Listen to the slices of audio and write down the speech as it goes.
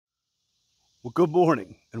Well, good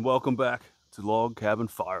morning and welcome back to Log Cabin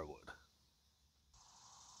Firewood.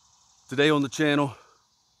 Today on the channel,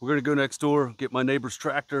 we're gonna go next door, get my neighbor's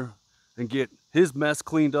tractor and get his mess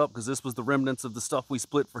cleaned up because this was the remnants of the stuff we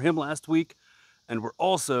split for him last week. And we're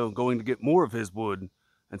also going to get more of his wood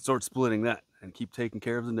and start splitting that and keep taking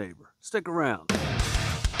care of the neighbor. Stick around.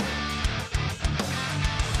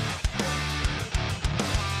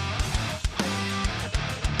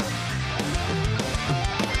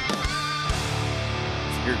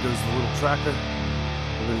 Here goes the little tractor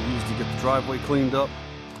we're going to use to get the driveway cleaned up.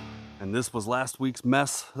 And this was last week's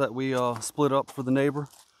mess that we split up for the neighbor.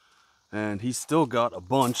 And he's still got a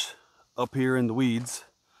bunch up here in the weeds.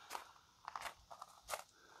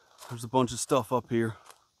 There's a bunch of stuff up here.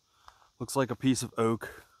 Looks like a piece of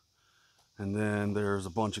oak. And then there's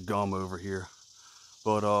a bunch of gum over here.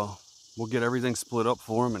 But we'll get everything split up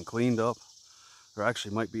for him and cleaned up. There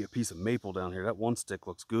actually might be a piece of maple down here. That one stick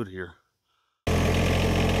looks good here.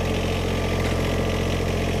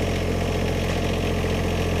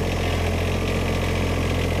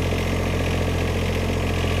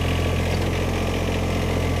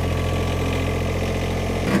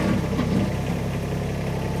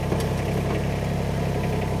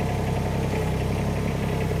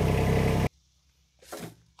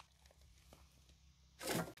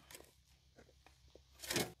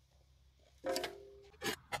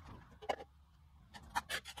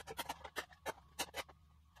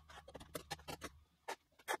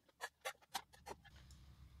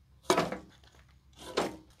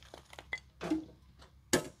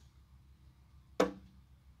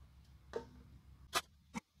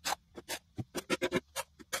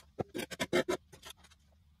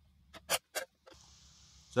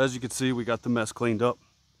 So as you can see, we got the mess cleaned up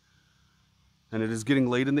and it is getting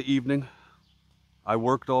late in the evening. I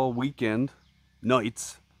worked all weekend,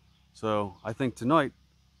 nights. So I think tonight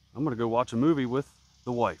I'm gonna go watch a movie with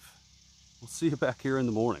the wife. We'll see you back here in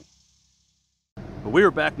the morning. But we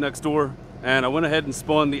are back next door and I went ahead and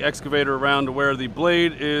spun the excavator around to where the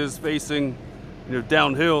blade is facing,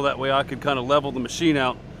 downhill. That way I could kind of level the machine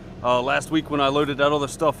out. Last week when I loaded that other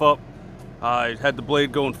stuff up, I had the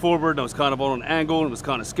blade going forward and I was kind of on an angle and it was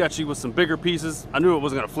kind of sketchy with some bigger pieces. I knew it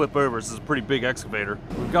wasn't gonna flip over. This is a pretty big excavator.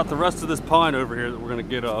 We've got the rest of this pine over here that we're gonna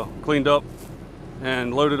get cleaned up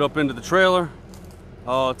and loaded up into the trailer.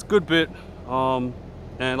 It's a good bit. And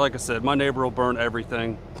like I said, my neighbor will burn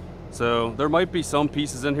everything. So there might be some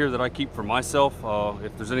pieces in here that I keep for myself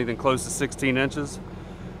if there's anything close to 16 inches.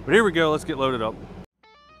 But here we go, let's get loaded up.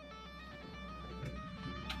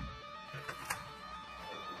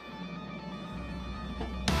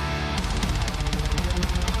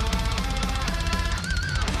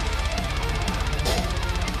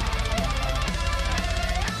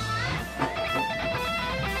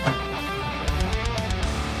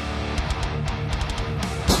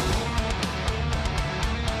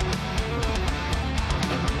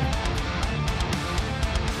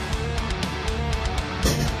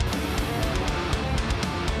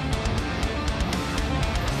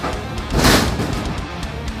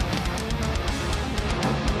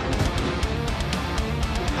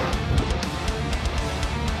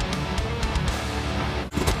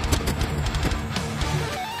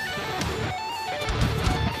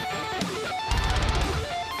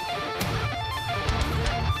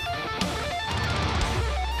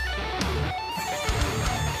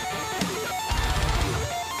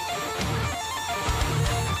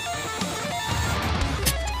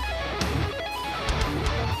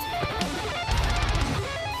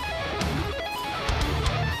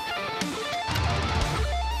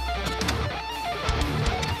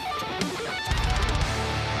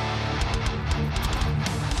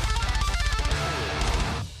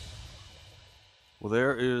 Well,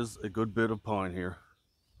 there is a good bit of pine here.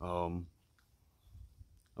 I'm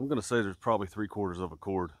gonna say there's probably 3/4 of a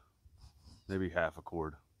cord, maybe half a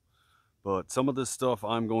cord. But some of this stuff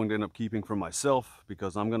I'm going to end up keeping for myself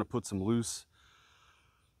because I'm gonna put some loose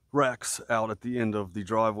racks out at the end of the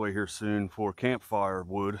driveway here soon for campfire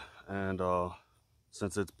wood. And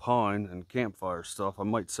since it's pine and campfire stuff, I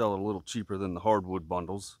might sell it a little cheaper than the hardwood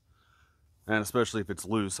bundles. And especially if it's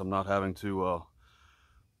loose, I'm not having to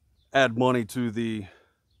add money to the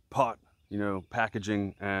pot,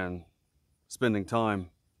 packaging and spending time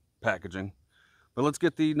packaging. But let's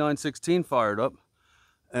get the 916 fired up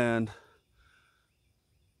and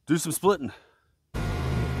do some splitting.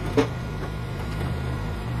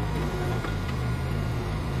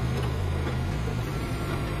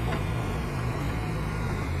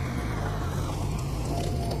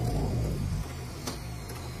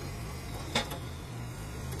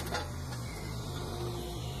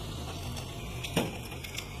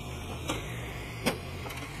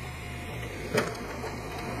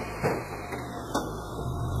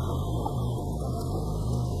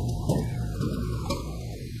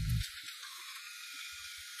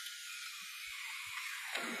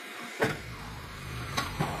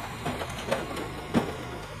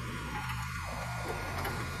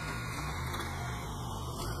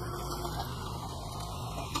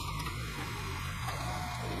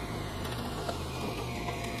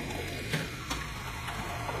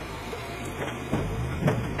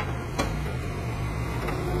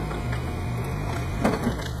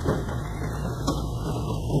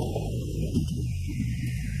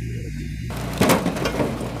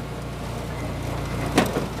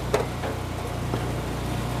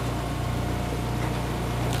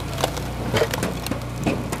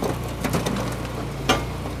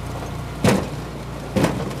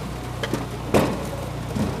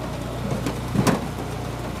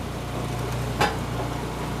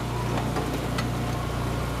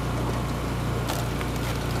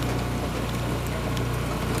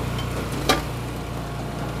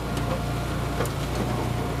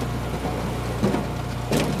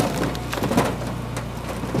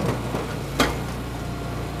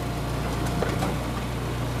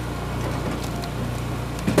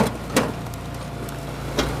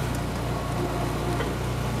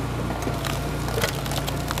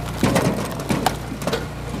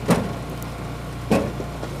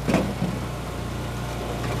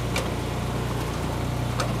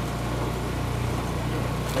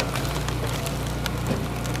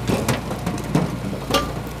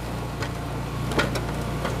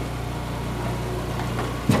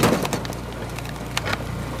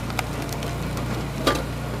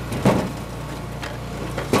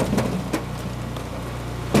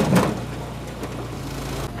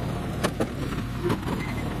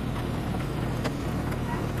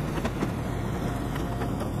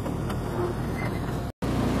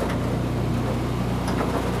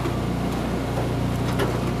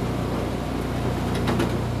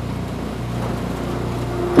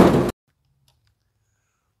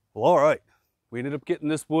 Well, all right, we ended up getting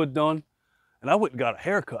this wood done, and I went and got a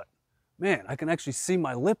haircut. Man, I can actually see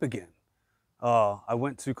my lip again. I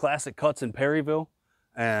went to Classic Cuts in Perryville,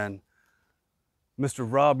 and Mr.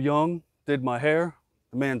 Rob Young did my hair.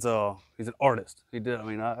 The man's he's an artist. He did. I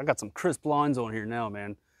mean, I got some crisp lines on here now,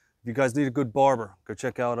 man. If you guys need a good barber, go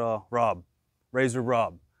check out Rob, Razor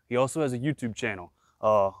Rob. He also has a YouTube channel.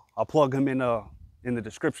 I'll plug him in the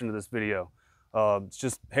description of this video. It's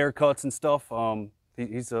just haircuts and stuff.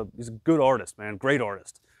 He's a good artist, man. Great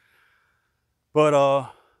artist. But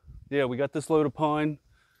yeah, we got this load of pine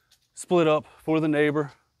split up for the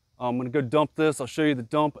neighbor. I'm gonna go dump this. I'll show you the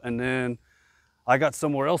dump, and then I got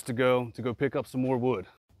somewhere else to go pick up some more wood.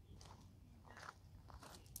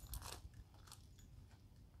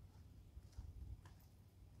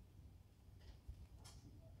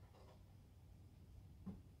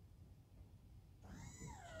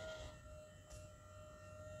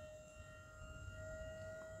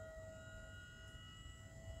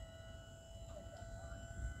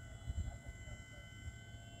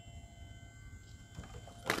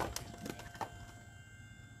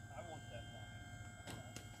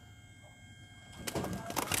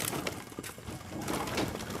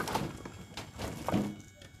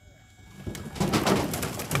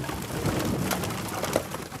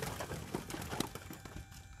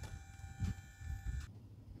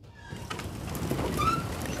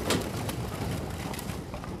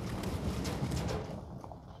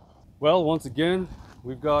 Well, once again,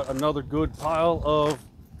 we've got another good pile of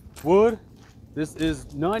wood. This is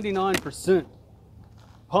 99%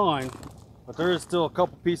 pine, but there is still a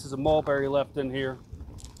couple pieces of mulberry left in here.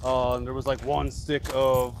 And there was like one stick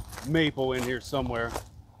of maple in here somewhere.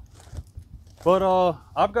 But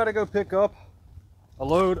I've got to go pick up a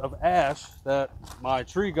load of ash that my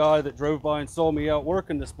tree guy that drove by and saw me out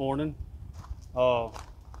working this morning,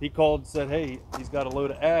 he called and said, hey, he's got a load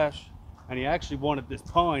of ash. And he actually wanted this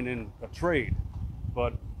pine in a trade,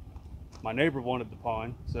 but my neighbor wanted the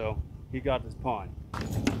pine, so he got this pine.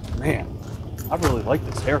 Man, I really like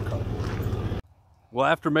this haircut. Well,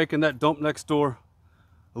 after making that dump next door,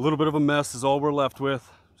 a little bit of a mess is all we're left with.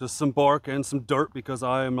 Just some bark and some dirt because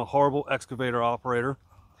I am a horrible excavator operator.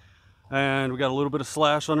 And we got a little bit of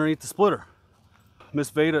slash underneath the splitter.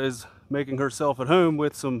 Miss Veda is making herself at home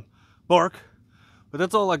with some bark, but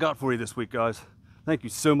that's all I got for you this week, guys. Thank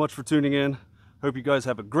you so much for tuning in. Hope you guys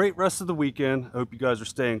have a great rest of the weekend. I hope you guys are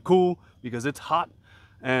staying cool because it's hot,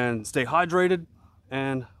 and stay hydrated.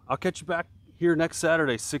 And I'll catch you back here next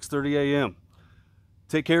Saturday, 6:30 a.m.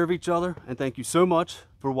 Take care of each other, and thank you so much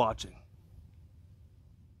for watching.